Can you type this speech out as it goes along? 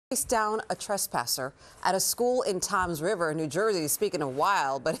Chased down a trespasser at a school in Toms River, New Jersey. Speaking of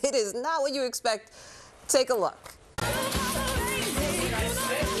wild, but it is not what you expect. Take a look.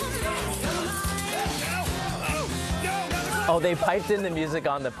 Oh, they piped in the music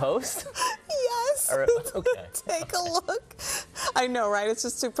on the post? Yes. Okay. Take a look. I know, right? It's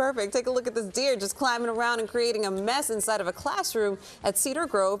just too perfect. Take a look at this deer just climbing around and creating a mess inside of a classroom at Cedar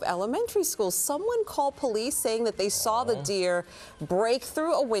Grove Elementary School. Someone called police saying that they saw the deer break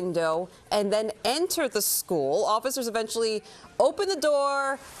through a window and then enter the school. Officers eventually opened the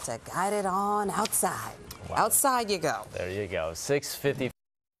door to guide it on outside. Wow. Outside you go. There you go. 6:50.